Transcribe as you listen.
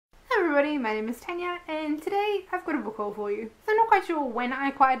everybody, my name is Tanya and today I've got a book haul for you. So I'm not quite sure when I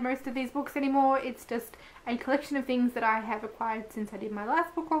acquired most of these books anymore. It's just a collection of things that I have acquired since I did my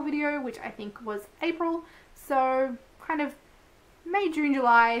last book haul video, which I think was April. So kind of May, June,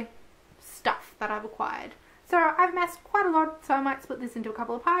 July stuff that I've acquired. So I've amassed quite a lot, so I might split this into a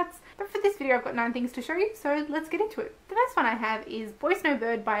couple of parts. But for this video I've got 9 things to show you, so let's get into it. The first one I have is Boy Snow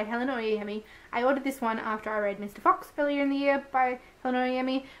Bird by Helen Oyeyemi. I ordered this one after I read Mr. Fox earlier in the year by Helen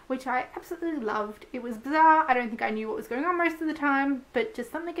Oyeyemi, which I absolutely loved. It was bizarre, I don't think I knew what was going on most of the time, but just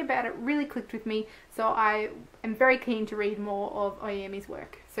something about it really clicked with me, so I am very keen to read more of Oyeyemi's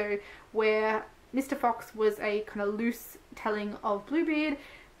work. So where Mr. Fox was a kind of loose telling of Bluebeard,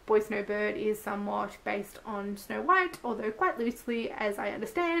 Boy Snow Bird is somewhat based on Snow White, although quite loosely as I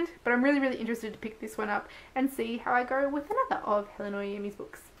understand, but I'm really interested to pick this one up and see how I go with another of Helen Oyeyemi's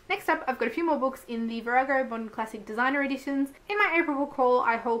books. Next up, I've got a few more books in the Virago Modern Classic Designer editions. In my April book haul,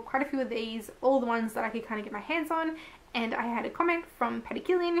 I hauled quite a few of these, all the ones that I could kind of get my hands on, and I had a comment from Patty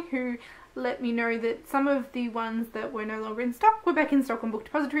Killian who let me know that some of the ones that were no longer in stock were back in stock on Book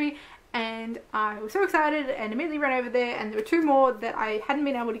Depository, and I was so excited and immediately ran over there, and there were 2 more that I hadn't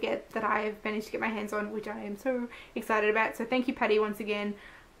been able to get that I've managed to get my hands on, which I am so excited about. So thank you, Patty, once again.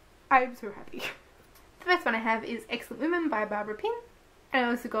 I'm so happy. The first one I have is Excellent Women by Barbara Pinn. And I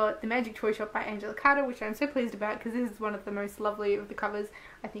also got The Magic Toy Shop by Angela Carter, which I'm so pleased about because this is one of the most lovely of the covers.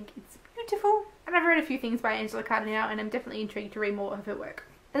 I think it's beautiful. And I've read a few things by Angela Carter now, and I'm definitely intrigued to read more of her work.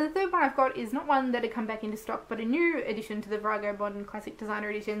 And the third one I've got is not one that had come back into stock, but a new addition to the Virago Modern Classic Designer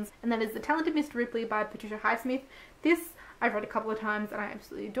editions, and that is The Talented Mr. Ripley by Patricia Highsmith. This I've read a couple of times and I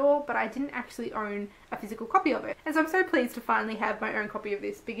absolutely adore, but I didn't actually own a physical copy of it. And so I'm so pleased to finally have my own copy of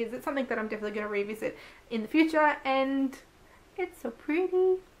this because it's something that I'm definitely going to revisit in the future, and it's so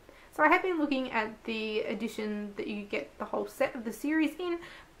pretty. So I have been looking at the edition that you get the whole set of the series in,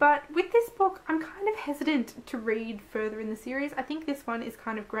 but with this book I'm kind of hesitant to read further in the series. I think this one is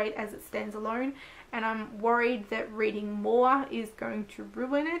kind of great as it stands alone, and I'm worried that reading more is going to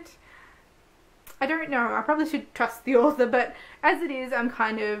ruin it. I don't know, I probably should trust the author, but as it is I'm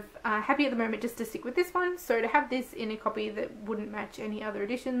kind of happy at the moment just to stick with this one. So to have this in a copy that wouldn't match any other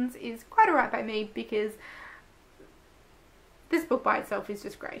editions is quite alright by me, because this book by itself is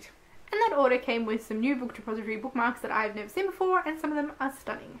just great. And that order came with some new Book Depository bookmarks that I've never seen before, and some of them are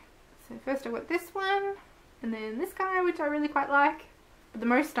stunning. So first I got this one, and then this guy, which I really quite like. But the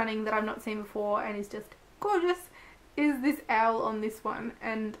most stunning that I've not seen before and is just gorgeous is this owl on this one,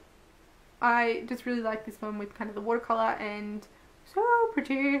 and I just really like this one with kind of the watercolour, and so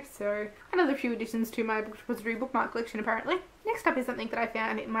pretty. So another few additions to my Book Depository bookmark collection apparently. Next up is something that I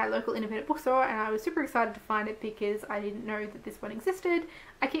found in my local independent bookstore, and I was super excited to find it because I didn't know that this one existed.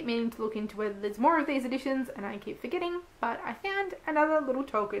 I keep meaning to look into whether there's more of these editions and I keep forgetting, but I found another little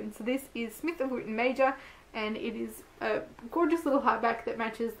token. So this is Smith of Wooten Major, and it is a gorgeous little hardback that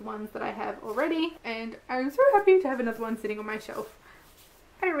matches the ones that I have already, and I'm so happy to have another one sitting on my shelf.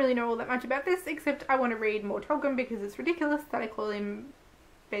 I don't really know all that much about this, except I want to read more Tolkien because it's ridiculous that I call him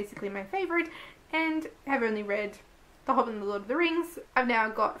basically my favourite, and have only read The Hobbit and the Lord of the Rings. I've now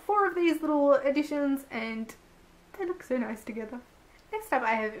got 4 of these little editions and they look so nice together. Next up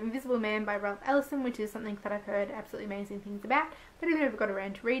I have Invisible Man by Ralph Ellison, which is something that I've heard absolutely amazing things about, but I've never got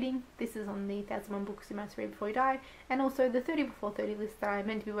around to reading. This is on the 1001 Books You Must Read Before You Die, and also the 30 Before 30 list that I'm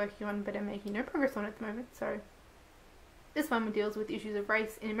meant to be working on but I'm making no progress on at the moment. So this one deals with issues of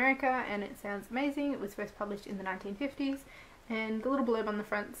race in America, and it sounds amazing. It was first published in the 1950s, and the little blurb on the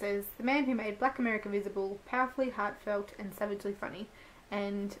front says, "The man who made Black America visible, powerfully heartfelt and savagely funny."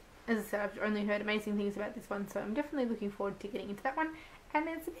 And as I said, I've only heard amazing things about this one, so I'm definitely looking forward to getting into that one. And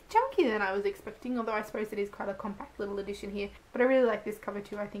it's a bit chunkier than I was expecting, although I suppose it is quite a compact little edition here. But I really like this cover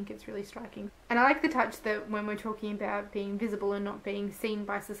too, I think it's really striking. And I like the touch that when we're talking about being visible and not being seen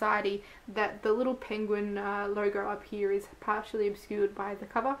by society, that the little penguin logo up here is partially obscured by the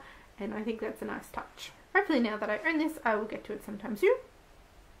cover, and I think that's a nice touch. Hopefully now that I own this, I will get to it sometime soon.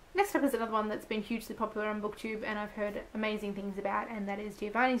 Next up is another one that's been hugely popular on BookTube and I've heard amazing things about, and that is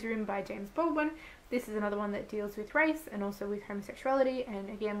Giovanni's Room by James Baldwin. This is another one that deals with race and also with homosexuality, and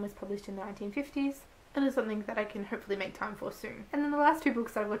again was published in the 1950s, and is something that I can hopefully make time for soon. And then the last 2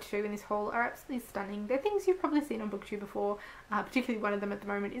 books that I've got to show you in this haul are absolutely stunning. They're things you've probably seen on BookTube before, particularly one of them at the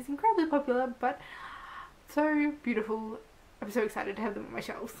moment is incredibly popular, but so beautiful. I'm so excited to have them on my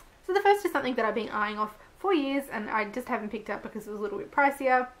shelves. So the first is something that I've been eyeing off for years and I just haven't picked up because it was a little bit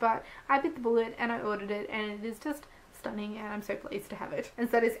pricier, but I bit the bullet and I ordered it, and it is just stunning and I'm so pleased to have it. And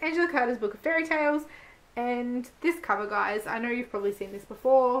so that is Angela Carter's Book of Fairy Tales. And this cover, guys, I know you've probably seen this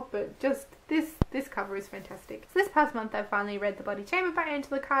before, but just this cover is fantastic. So this past month I finally read The Bloody Chamber by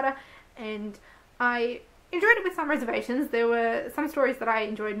Angela Carter, and I enjoyed it with some reservations. There were some stories that I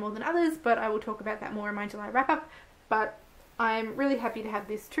enjoyed more than others, but I will talk about that more in my July wrap-up. But I'm really happy to have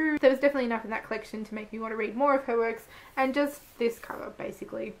this too. There was definitely enough in that collection to make me want to read more of her works, and just this cover,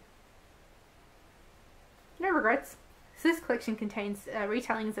 basically. No regrets. So this collection contains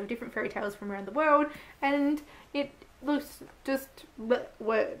retellings of different fairy tales from around the world, and it looks just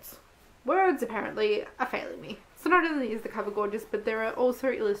words. Words apparently are failing me. So not only is the cover gorgeous, but there are also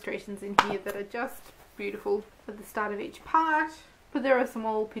illustrations in here that are just beautiful at the start of each part. But there are some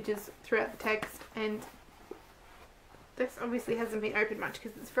old pictures throughout the text, and this obviously hasn't been opened much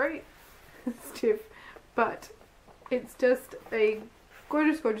because it's very stiff, but it's just a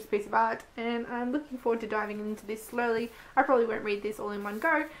gorgeous piece of art, and I'm looking forward to diving into this slowly. I probably won't read this all in one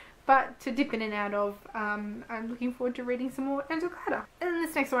go, but to dip in and out of, I'm looking forward to reading some more Angela Carter. And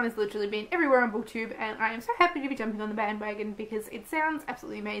this next one has literally been everywhere on BookTube, and I am so happy to be jumping on the bandwagon because it sounds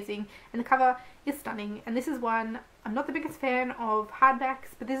absolutely amazing and the cover is stunning. And this is one, I'm not the biggest fan of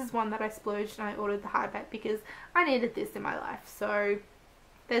hardbacks, but this is one that I splurged and I ordered the hardback because I needed this in my life, so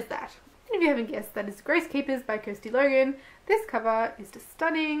there's that. And if you haven't guessed, that is Grace Keepers by Kirsty Logan. This cover is just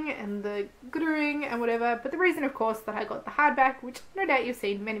stunning, and the glittering and whatever, but the reason of course that I got the hardback, which no doubt you've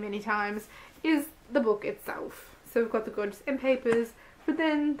seen many times, is the book itself. So we've got the gorgeous end papers, but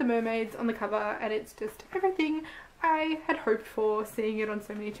then the mermaids on the cover, and it's just everything I had hoped for, seeing it on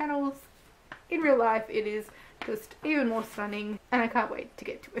so many channels. In real life it is just even more stunning, and I can't wait to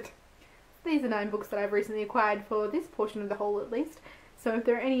get to it. These are 9 books that I've recently acquired for this portion of the haul at least. So if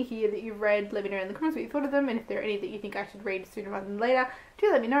there are any here that you've read, let me know in the comments what you thought of them, and if there are any that you think I should read sooner rather than later, do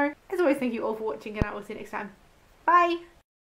let me know. As always, thank you all for watching, and I will see you next time. Bye!